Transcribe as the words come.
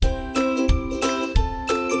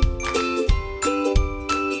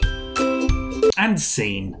and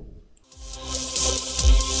scene.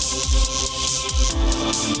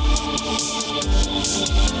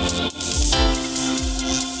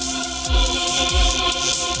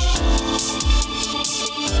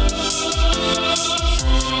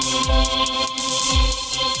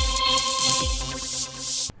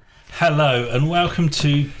 Hello and welcome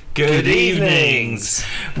to Good Evenings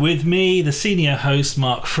with me, the senior host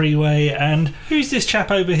Mark Freeway, and who's this chap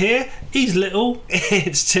over here? He's little.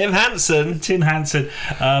 It's Tim Hansen. Tim Hansen,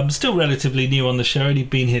 still relatively new on the show, only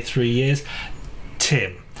been here 3 years.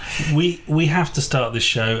 Tim, we have to start this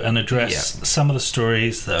show and address some of the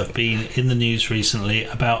stories that have been in the news recently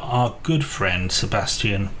about our good friend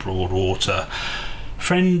Sebastian Broadwater,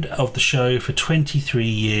 friend of the show for 23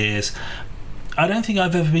 years. I don't think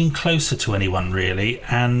I've ever been closer to anyone, really,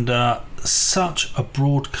 and such a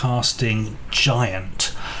broadcasting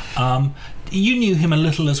giant. You knew him a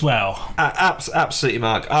little as well. Absolutely,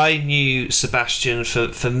 Mark. I knew Sebastian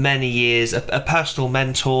for many years, a personal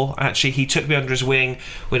mentor. Actually, he took me under his wing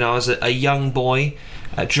when I was a young boy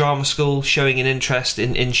at drama school, showing an interest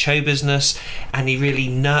in show business, and he really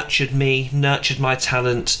nurtured me, nurtured my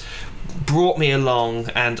talent, brought me along,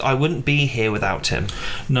 and I wouldn't be here without him.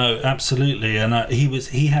 No, absolutely. And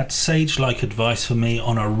he had sage-like advice for me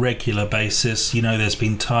on a regular basis. You know, there's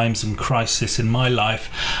been times and crisis in my life,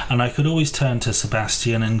 and I could always turn to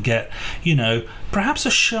Sebastian and get, perhaps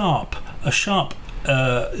a sharp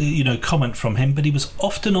comment from him, but he was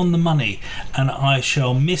often on the money, and I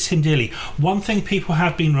shall miss him dearly. One thing people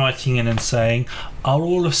have been writing in and saying, are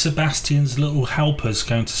all of Sebastian's little helpers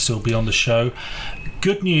going to still be on the show?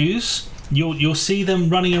 Good news, you'll see them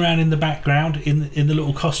running around in the background in the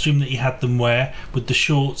little costume that he had them wear, with the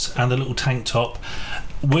shorts and the little tank top.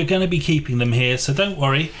 We're going to be keeping them here, so don't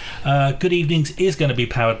worry. Good Evenings is going to be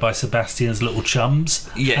powered by Sebastian's little chums.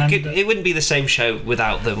 Yeah, it wouldn't be the same show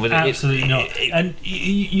without them, would it? Absolutely not. And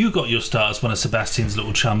you got your start as one of Sebastian's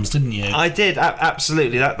little chums, didn't you? I did,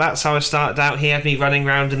 absolutely. That's how I started out. He had me running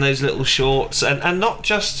around in those little shorts, and not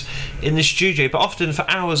just in the studio, but often for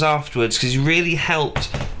hours afterwards, because he really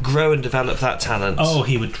helped grow and develop that talent. Oh,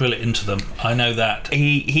 he would drill it into them. I know that.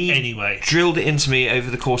 He anyway drilled it into me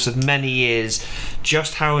over the course of many years,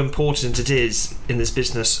 just how important it is in this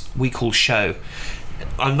business we call show.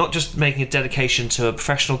 I'm not just making a dedication to a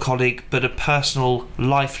professional colleague, but a personal,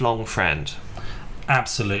 lifelong friend.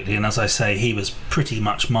 Absolutely, and as I say, he was pretty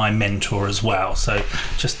much my mentor as well. So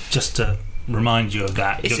just to remind you of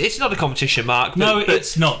that. It's not a competition, Mark. No,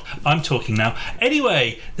 it's not. I'm talking now.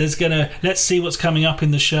 Anyway, let's see what's coming up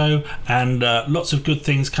in the show, and lots of good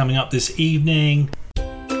things coming up this evening.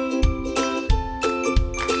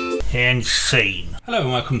 And scene. Hello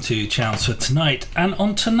and welcome to Channels for Tonight, and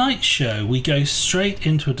on tonight's show we go straight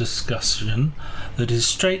into a discussion that is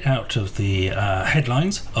straight out of the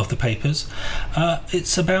headlines of the papers.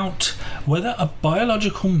 It's about whether a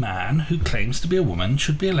biological man who claims to be a woman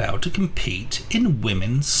should be allowed to compete in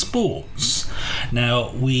women's sports.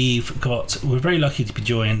 Now we're very lucky to be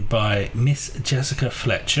joined by Miss Jessica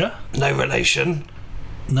Fletcher. No relation.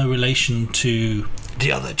 No relation to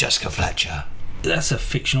the other Jessica Fletcher. That's a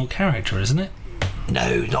fictional character, isn't it?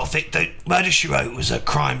 No, not Murder, She Wrote was a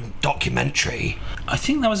crime documentary. I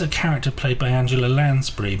think that was a character played by Angela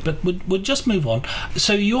Lansbury, but we'll just move on.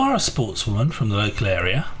 So you are a sportswoman from the local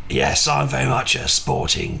area? Yes, I'm very much a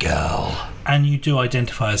sporting girl. And you do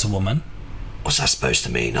identify as a woman? What's that supposed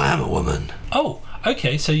to mean? I am a woman. Oh,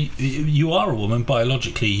 okay, so you are a woman.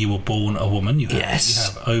 Biologically, you were born a woman. Yes. You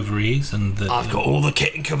have ovaries and... I've got all the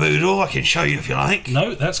kit and caboodle. I can show you if you like.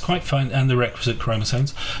 No, that's quite fine, and the requisite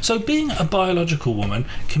chromosomes. So being a biological woman,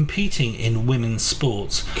 competing in women's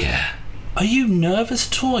sports... Yeah. Are you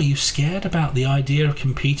nervous at all? Are you scared about the idea of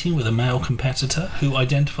competing with a male competitor who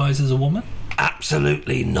identifies as a woman?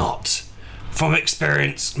 Absolutely not. From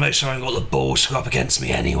experience, most of them got the balls to go up against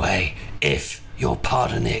me anyway, if you'll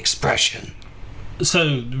pardon the expression.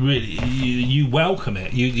 So, really, you welcome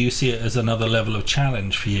it? You see it as another level of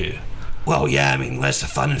challenge for you? Well, yeah, I mean, where's the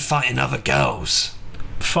fun in fighting other girls?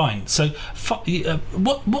 Fine. So,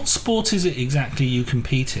 what sport is it exactly you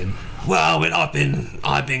compete in? Well,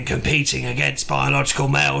 I've been competing against biological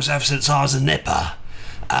males ever since I was a nipper.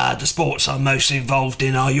 The sports I'm mostly involved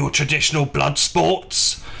in are your traditional blood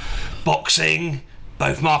sports, boxing,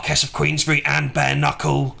 both Marquess of Queensberry and bare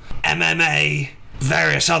knuckle, MMA,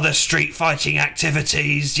 various other street fighting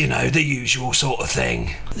activities, the usual sort of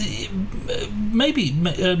thing. Maybe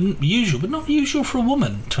usual, but not usual for a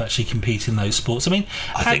woman to actually compete in those sports. I mean,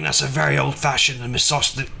 I think that's a very old-fashioned and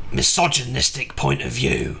misogynistic point of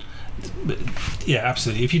view. Yeah,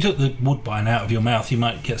 absolutely. If you took the woodbine out of your mouth, you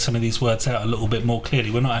might get some of these words out a little bit more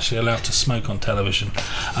clearly. We're not actually allowed to smoke on television.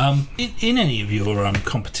 In any of your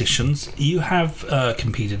competitions, you have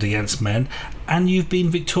competed against men, and you've been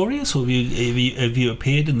victorious, or have you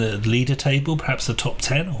appeared in the leader table, perhaps the top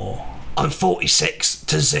 10, or? I'm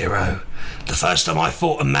 46-0. The first time I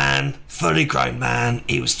fought a man, fully grown man,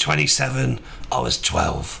 he was 27, I was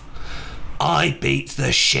 12. I beat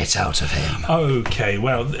the shit out of him. Okay,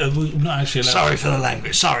 well, we're not actually allowed. Sorry for the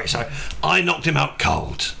language. Sorry. I knocked him out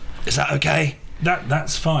cold. Is that okay?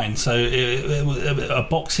 That's fine. So, a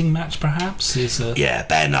boxing match, perhaps? Yeah,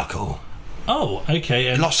 bare knuckle. Oh, okay.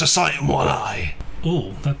 And lost a sight in one eye.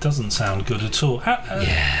 Oh, that doesn't sound good at all.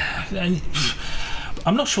 Yeah.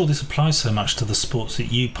 I'm not sure this applies so much to the sports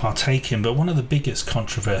that you partake in, but one of the biggest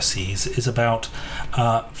controversies is about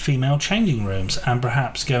female changing rooms, and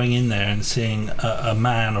perhaps going in there and seeing a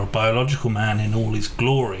man, or a biological man in all his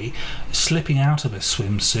glory, slipping out of a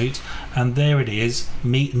swimsuit, and there it is,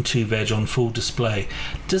 meat and 2-veg on full display.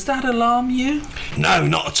 Does that alarm you? No,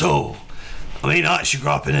 not at all. I mean, I actually grew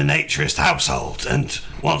up in a naturist household, and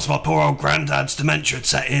once my poor old granddad's dementia had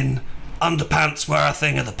set in, underpants were a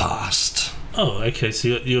thing of the past. Oh, okay, so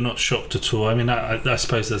you're not shocked at all. I mean, I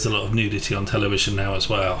suppose there's a lot of nudity on television now as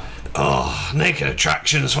well. Oh, Naked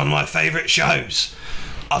Attraction is one of my favourite shows.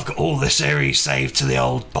 I've got all the series saved to the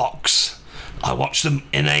old box. I watch them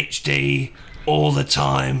in HD all the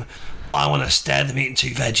time. I want to stare the meat and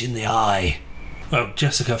 2-veg in the eye. Well,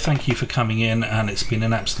 Jessica, thank you for coming in, and it's been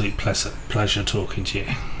an absolute pleasure talking to you.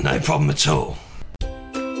 No problem at all.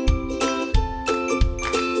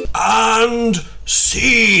 And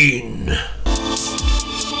scene.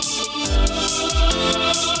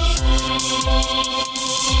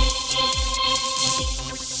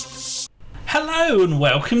 Hello and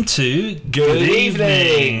welcome to Good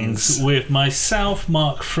Evenings with myself,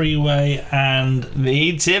 Mark Freeway, and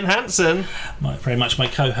me, Tim Hansen. Very much my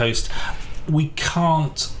co-host. We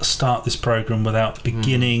can't start this programme without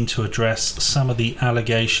beginning to address some of the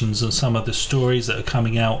allegations and some of the stories that are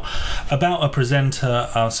coming out about a presenter,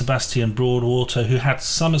 Sebastian Broadwater, who had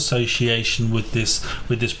some association with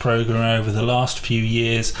this programme over the last few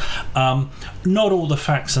years. Not all the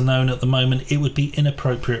facts are known at the moment. It would be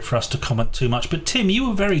inappropriate for us to comment too much. But Tim, you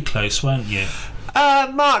were very close, weren't you?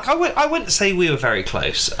 Mark, I wouldn't say we were very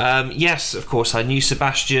close. Yes, of course, I knew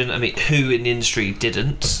Sebastian. I mean, who in the industry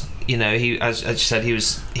didn't? You know, he, as you said, he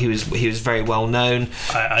was very well known.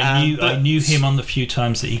 I knew him on the few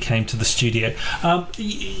times that he came to the studio.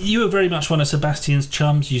 You were very much one of Sebastian's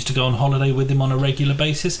chums. You used to go on holiday with him on a regular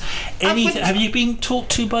basis. Have you been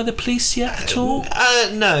talked to by the police yet at all?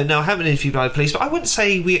 No, I haven't been interviewed by the police. But I wouldn't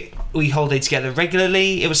say we holiday together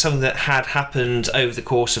regularly. It was something that had happened over the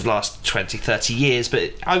course of the last 20, 30 years,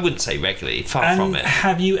 but I wouldn't say regularly, far from it.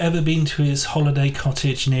 Have you ever been to his holiday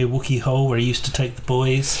cottage near Wookey Hole where he used to take the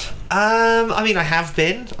boys? I mean, I have,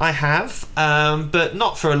 but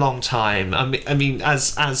not for a long time. I mean,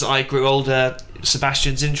 as I grew older,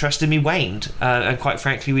 Sebastian's interest in me waned, and quite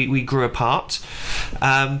frankly, we grew apart.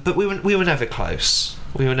 But we were never close.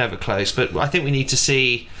 But I think we need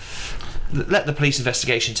to let the police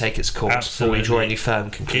investigation take its course. Absolutely. Before we draw any firm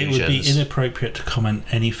conclusions. It would be inappropriate to comment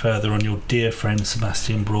any further on your dear friend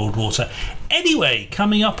Sebastian Broadwater. Anyway,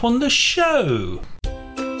 coming up on the show.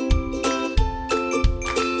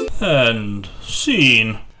 And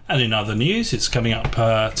scene. And in other news, it's coming up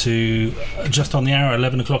to just on the hour,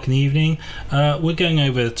 11 o'clock in the evening. We're going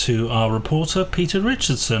over to our reporter, Peter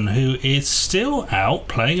Richardson, who is still out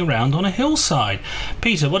playing around on a hillside.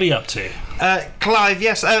 Peter, what are you up to? Clive,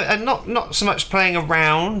 yes, and not so much playing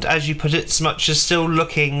around, as you put it, so much as still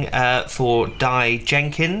looking for Di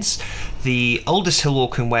Jenkins, the oldest hill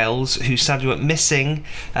walker in Wales, who sadly went missing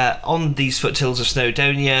on these foothills of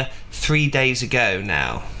Snowdonia 3 days ago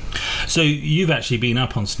now. So you've actually been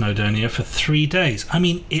up on Snowdonia for 3 days. I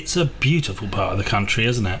mean, it's a beautiful part of the country,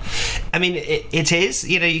 isn't it? I mean, it is.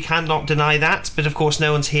 You know, you cannot deny that. But of course,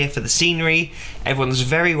 no one's here for the scenery. Everyone's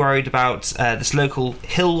very worried about this local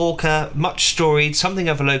hill walker, much storied, something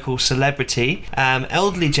of a local celebrity.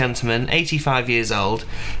 Elderly gentleman, 85 years old,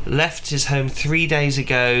 left his home 3 days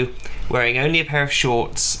ago wearing only a pair of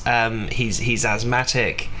shorts. He's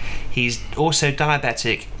asthmatic. He's also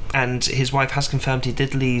diabetic. and his wife has confirmed he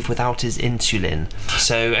did leave without his insulin.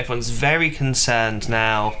 So everyone's very concerned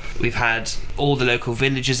now. We've had all the local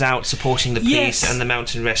villagers out supporting the police and the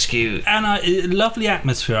mountain rescue. And a lovely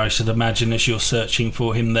atmosphere, I should imagine, as you're searching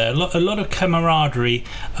for him there. A lot of camaraderie,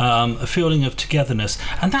 a feeling of togetherness.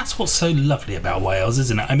 And that's what's so lovely about Wales,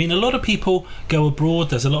 isn't it? I mean, a lot of people go abroad.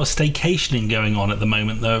 There's a lot of staycationing going on at the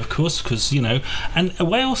moment, though, of course, because, and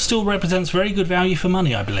Wales still represents very good value for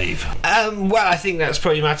money, I believe. Well, I think that's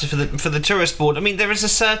probably a matter for the tourist board. I mean, there is a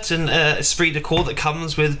certain esprit de corps that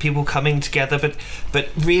comes with people coming together, but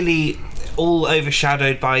really all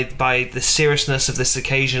overshadowed by the seriousness of this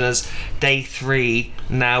occasion as day 3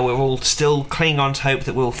 now. We're all still clinging on to hope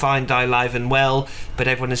that we'll find Di alive and well, but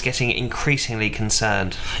everyone is getting increasingly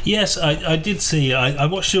concerned. Yes, I did see. I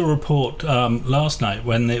watched your report last night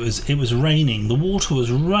when it was raining. The water was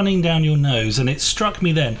running down your nose, and it struck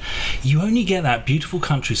me then. You only get that beautiful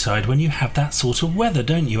countryside when you have that sort of weather,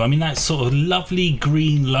 don't you? I mean, that sort of lovely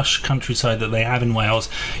green, lush countryside that they have in Wales.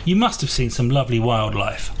 You must have seen some lovely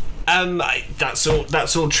wildlife. That's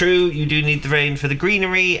all true. You do need the rain for the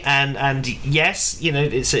greenery, and yes,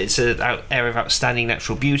 it's an area of outstanding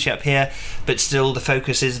natural beauty up here. But still, the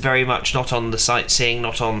focus is very much not on the sightseeing,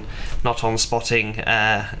 not on spotting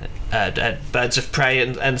birds of prey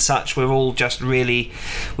and such. We're just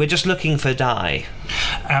looking for Di.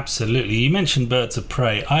 Absolutely. You mentioned birds of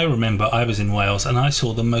prey. I remember I was in Wales and I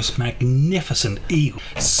saw the most magnificent eagle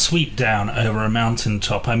sweep down over a mountain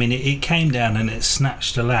top. I mean, it came down and it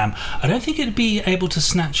snatched a lamb. I don't think it'd be able to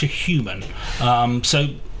snatch a human. So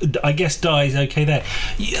I guess Di is okay there.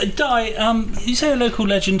 Di, you say a local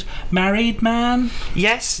legend, married man?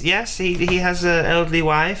 Yes, he has an elderly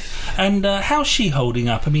wife. And how's she holding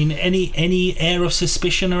up? I mean, any air of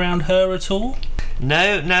suspicion around her at all?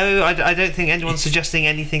 No, I don't think anyone's suggesting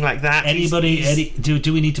anything like that.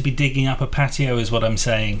 Do we need to be digging up a patio, is what I'm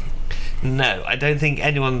saying? No, I don't think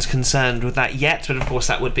anyone's concerned with that yet, but of course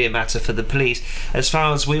that would be a matter for the police. As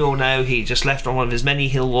far as we all know, he just left on one of his many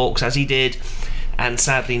hill walks, as he did, and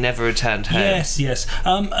sadly never returned home. Yes.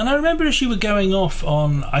 And I remember as you were going off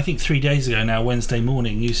on, I think 3 days ago now, Wednesday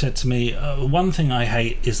morning, you said to me, one thing I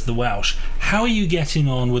hate is the Welsh. How are you getting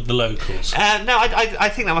on with the locals? No, I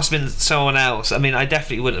think that must have been someone else. I mean, I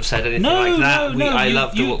definitely wouldn't have said anything like that. I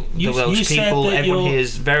love the Welsh people. Everyone here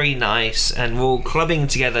is very nice, and we're all clubbing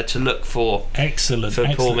together to look for excellent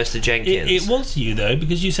poor Mr. Jenkins. It was you, though,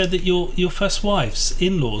 because you said that your first wife's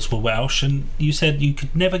in-laws were Welsh, and you said you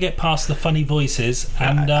could never get past the funny voices.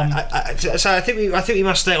 And so I think we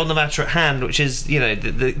must stay on the matter at hand, which is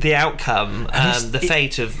the outcome, the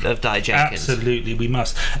fate of Di Jenkins. Absolutely, we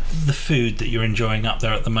must. The food that you're enjoying up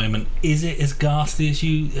there at the moment, is it as ghastly as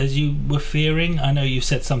you were fearing? I know you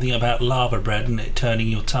said something about lava bread and it turning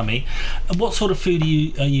your tummy. What sort of food are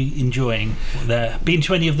you enjoying there? Been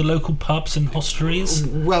to any of the local pubs and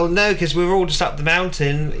hostelries? Well, no, because we're all just up the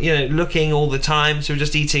mountain, looking all the time. So we're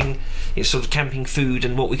just eating sort of camping food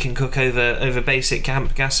and what we can cook over basic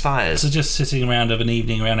camp gas fires. So just sitting around of an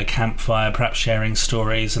evening around a campfire, perhaps sharing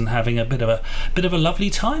stories and having a bit of a lovely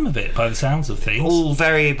time of it, by the sounds of things. All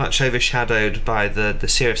very much overshadowed by the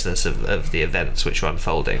seriousness of the events which are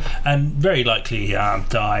unfolding. And very likely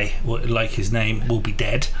Di, like his name, will be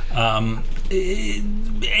dead.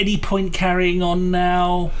 Any point carrying on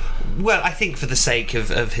now? Well, I think for the sake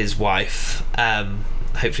of his wife,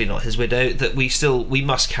 hopefully not his widow, that we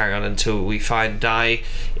must carry on until we find Di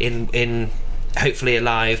in hopefully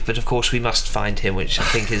alive, but of course we must find him, which I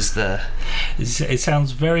think is it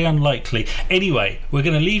sounds very unlikely. Anyway, we're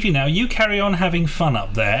going to leave you now. You carry on having fun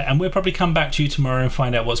up there, and we'll probably come back to you tomorrow and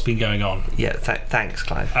find out what's been going on. Yeah, thanks,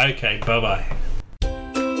 Clive. Okay, bye-bye.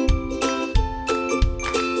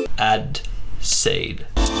 Ad Sade.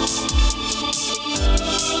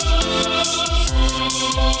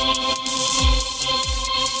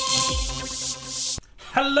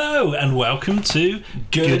 Hello and welcome to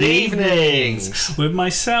Good Evenings with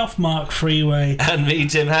myself, Mark Freeway, and me,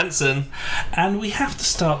 Tim Hansen. And we have to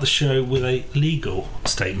start the show with a legal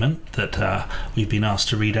statement that we've been asked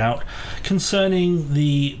to read out concerning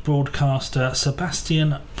the broadcaster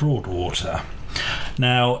Sebastian Broadwater.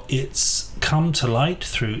 Now, it's come to light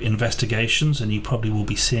through investigations, and you probably will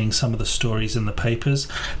be seeing some of the stories in the papers,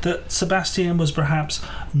 that Sebastian was perhaps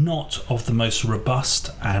not of the most robust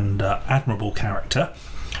and admirable character.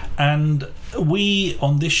 And we,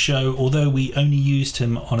 on this show, although we only used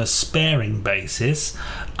him on a sparing basis,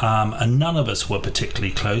 and none of us were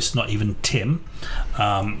particularly close, not even Tim,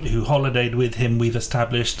 who holidayed with him, we've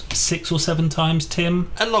established 6 or 7 times,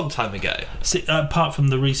 Tim? A long time ago. Apart from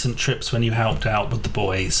the recent trips when you helped out with the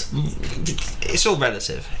boys. It's all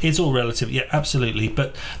relative. It's all relative, yeah, absolutely.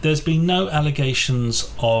 But there's been no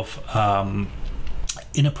allegations of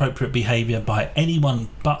inappropriate behaviour by anyone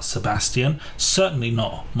but Sebastian, certainly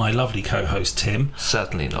not my lovely co-host Tim.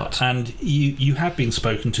 Certainly not. And you have been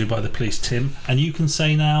spoken to by the police, Tim, and you can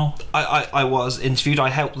say now... I was interviewed. I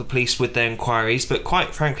helped the police with their inquiries, but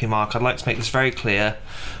quite frankly, Mark, I'd like to make this very clear.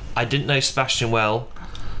 I didn't know Sebastian well,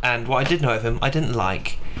 and what I did know of him, I didn't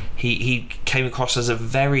like. He came across as a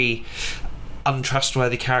very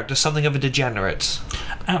untrustworthy character, something of a degenerate.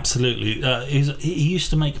 Absolutely. He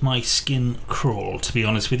used to make my skin crawl, to be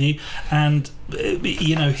honest with you. And,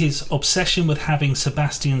 his obsession with having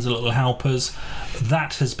Sebastian's little helpers,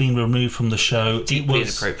 that has been removed from the show. Deeply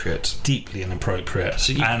inappropriate. Deeply inappropriate.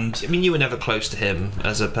 So you were never close to him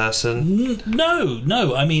as a person?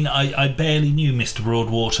 No. I mean, I barely knew Mr.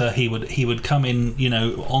 Broadwater. He would come in,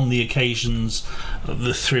 on the occasions,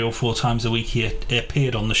 the 3 or 4 times a week he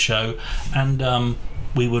appeared on the show, and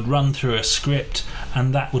we would run through a script,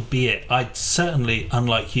 and that would be it. I certainly,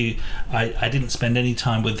 unlike you, I didn't spend any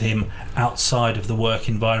time with him outside of the work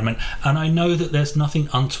environment, and I know that there's nothing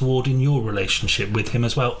untoward in your relationship with him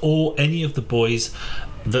as well, or any of the boys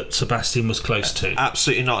that Sebastian was close to.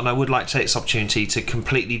 Absolutely not, and I would like to take this opportunity to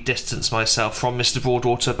completely distance myself from Mr.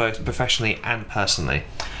 Broadwater, both professionally and personally.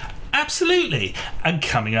 Absolutely. And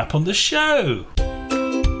coming up on the show...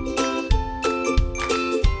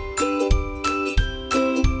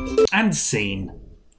 And scene.